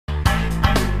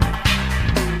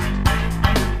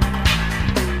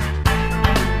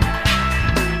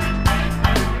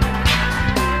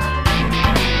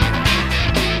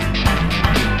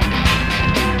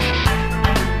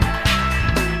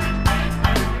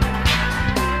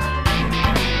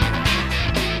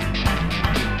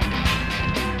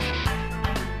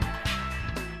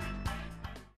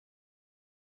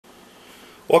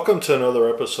Welcome to another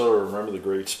episode of Remember the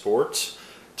Great Sports.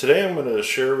 Today I'm going to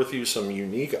share with you some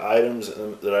unique items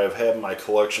that I've had in my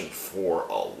collection for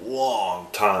a long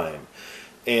time.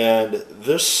 And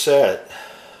this set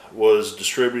was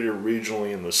distributed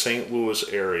regionally in the St. Louis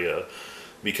area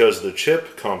because the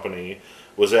chip company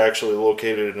was actually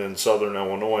located in southern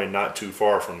Illinois, not too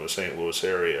far from the St. Louis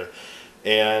area.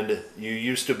 And you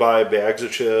used to buy bags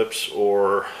of chips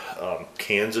or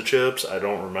cans of chips. I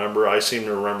don't remember. I seem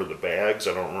to remember the bags.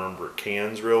 I don't remember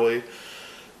cans really.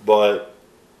 But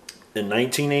in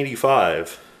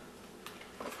 1985,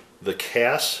 the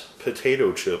Kas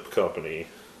Potato Chip Company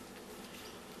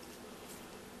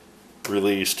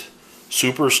released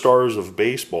Superstars of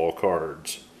Baseball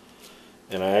cards.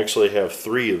 And I actually have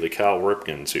 3 of the Cal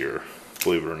Ripkens here,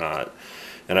 believe it or not.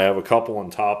 And I have a couple in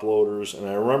top loaders, and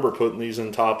I remember putting these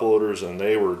in top loaders and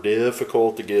they were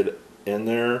difficult to get in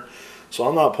there, so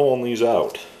I'm not pulling these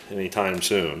out anytime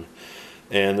soon.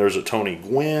 And there's a Tony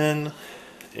Gwynn,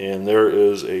 and there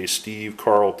is a Steve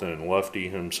Carlton, lefty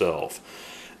himself.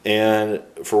 And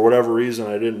for whatever reason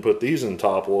I didn't put these in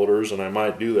top loaders, and I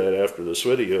might do that after this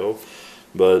video,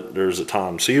 but there's a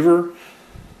Tom Seaver,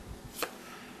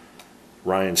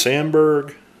 Ryne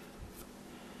Sandberg,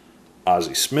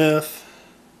 Ozzie Smith,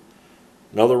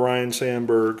 another Ryne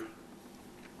Sandberg,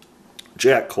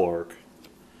 Jack Clark,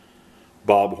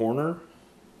 Bob Horner,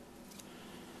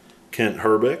 Kent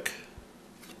Hrbek,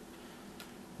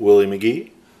 Willie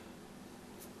McGee,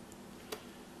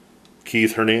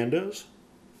 Keith Hernandez,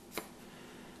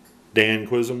 Dan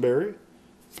Quisenberry,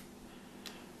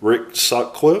 Rick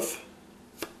Sutcliffe,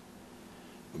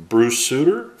 Bruce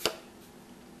Sutter,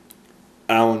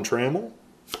 Alan Trammell,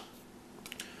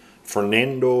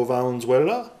 Fernando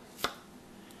Valenzuela,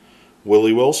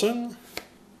 Willie Wilson,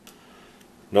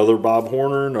 another Bob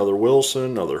Horner, another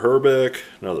Wilson, another Hrbek,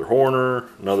 another Horner,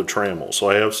 another Trammell. So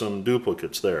I have some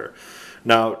duplicates there.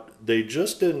 Now, they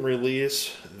just didn't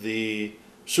release the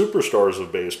Superstars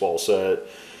of Baseball set,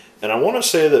 and I want to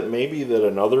say that maybe that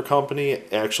another company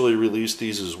actually released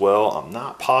these as well. I'm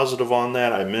not positive on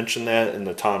that. I mentioned that in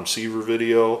the Tom Seaver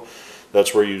video.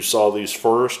 That's where you saw these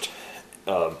first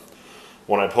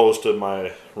when I posted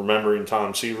my Remembering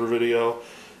Tom Seaver video.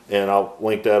 And I'll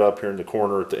link that up here in the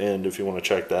corner at the end if you want to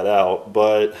check that out.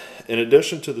 But in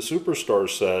addition to the Superstar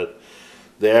set,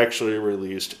 they actually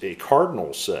released a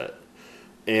Cardinals set.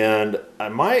 And I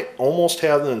might almost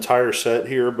have the entire set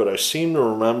here, but I seem to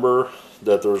remember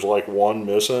that there's like one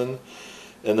missing.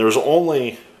 And there's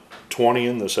only 20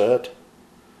 in the set.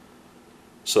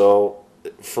 So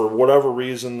for whatever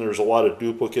reason, there's a lot of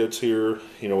duplicates here.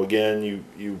 You know, again,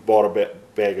 you bought a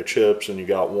bag of chips and you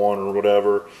got one or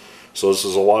whatever. So this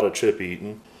is a lot of chip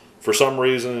eating. For some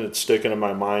reason, it's sticking in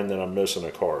my mind that I'm missing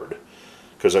a card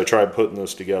because I tried putting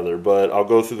this together. But I'll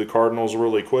go through the Cardinals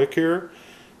really quick here.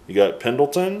 You got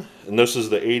Pendleton, and this is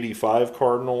the 85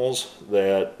 Cardinals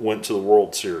that went to the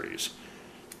World Series.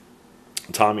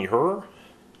 Tommy Herr,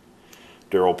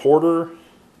 Darrell Porter,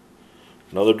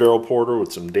 another Darrell Porter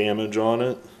with some damage on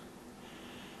it.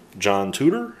 John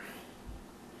Tudor,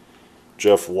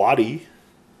 Jeff Lottie,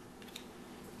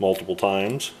 multiple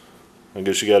times. I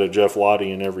guess you got a Jeff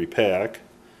Lottie in every pack.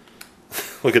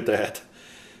 Look at that.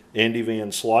 Andy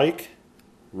Van Slyke,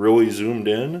 really zoomed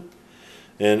in.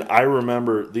 And I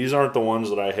remember, these aren't the ones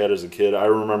that I had as a kid. I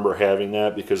remember having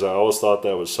that because I always thought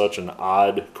that was such an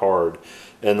odd card.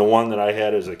 And the one that I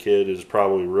had as a kid is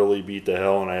probably really beat to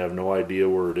hell, and I have no idea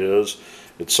where it is.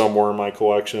 It's somewhere in my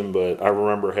collection, but I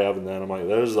remember having that. I'm like,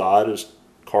 that is the oddest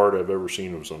card I've ever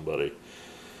seen of somebody.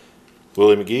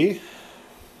 Willie McGee.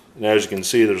 And as you can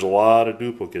see, there's a lot of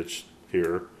duplicates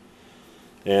here.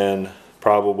 And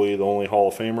probably the only Hall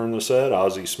of Famer in the set,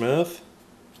 Ozzie Smith.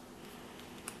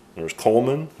 There's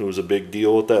Coleman, who was a big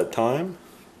deal at that time.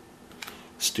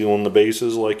 Stealing the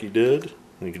bases like he did.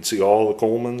 And you can see all the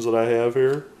Colemans that I have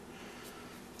here.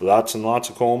 Lots and lots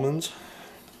of Colemans.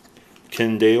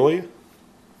 Ken Daly.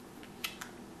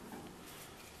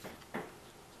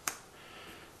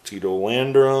 Tito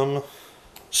Landrum.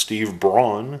 Steve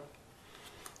Braun.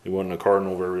 He wasn't a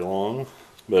Cardinal very long,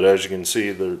 but as you can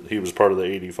see, he was part of the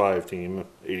 85 team,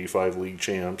 85 league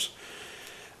champs.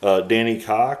 Danny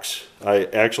Cox, I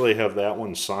actually have that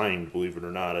one signed, believe it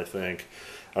or not, I think.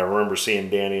 I remember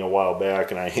seeing Danny a while back,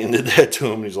 and I handed that to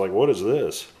him, and he's like, what is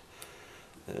this?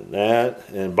 And that,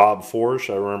 and Bob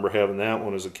Forsch, I remember having that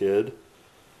one as a kid.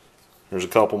 There's a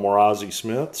couple more Ozzie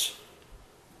Smiths.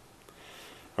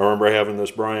 I remember having this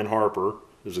Brian Harper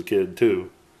as a kid, too.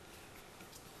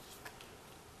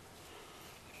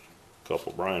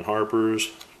 Couple Brian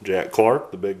Harpers, Jack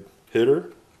Clark, the big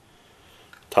hitter,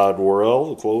 Todd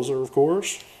Worrell, the closer, of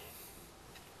course,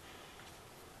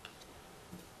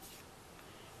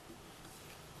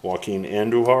 Joaquin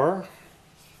Andujar,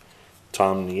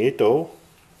 Tom Nieto,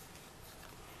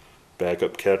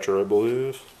 backup catcher, I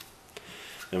believe.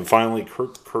 And finally,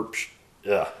 Kurt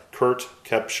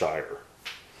Kepshire.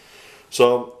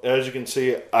 So, as you can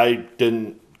see, I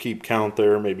didn't keep count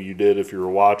there. Maybe you did if you were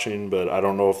watching, but I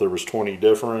don't know if there was 20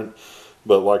 different.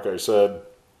 But like I said,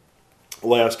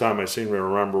 last time I seem to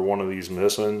remember one of these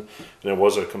missing, and it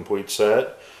was a complete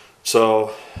set.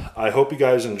 So, I hope you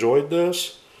guys enjoyed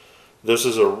this. This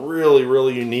is a really,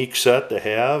 really unique set to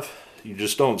have. You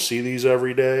just don't see these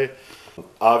every day.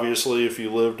 Obviously, if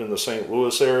you lived in the St.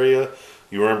 Louis area,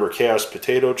 you remember Kas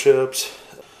Potato Chips,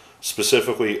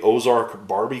 specifically Ozark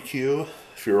Barbecue,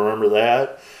 if you remember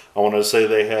that. I want to say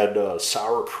they had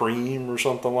sour cream or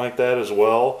something like that as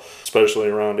well, especially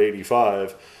around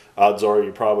 85. Odds are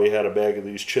you probably had a bag of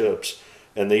these chips.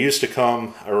 And they used to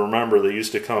come, I remember they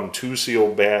used to come 2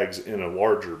 sealed bags in a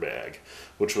larger bag,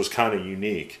 which was kind of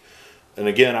unique. And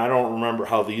again, I don't remember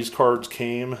how these cards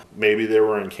came. Maybe they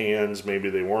were in cans, maybe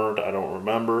they weren't, I don't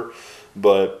remember.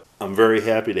 But I'm very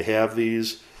happy to have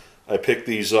these. I picked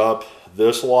these up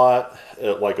this lot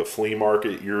at like a flea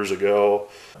market years ago.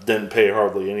 Didn't pay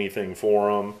hardly anything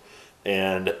for them.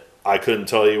 And I couldn't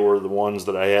tell you where the ones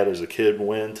that I had as a kid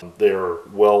went. They are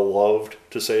well loved,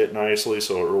 to say it nicely,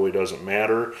 so it really doesn't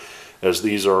matter, as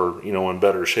these are, you know, in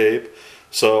better shape.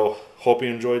 So, hope you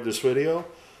enjoyed this video.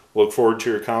 Look forward to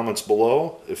your comments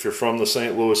below. If you're from the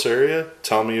St. Louis area,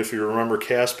 tell me if you remember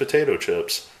Kas Potato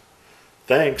Chips.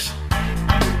 Thanks.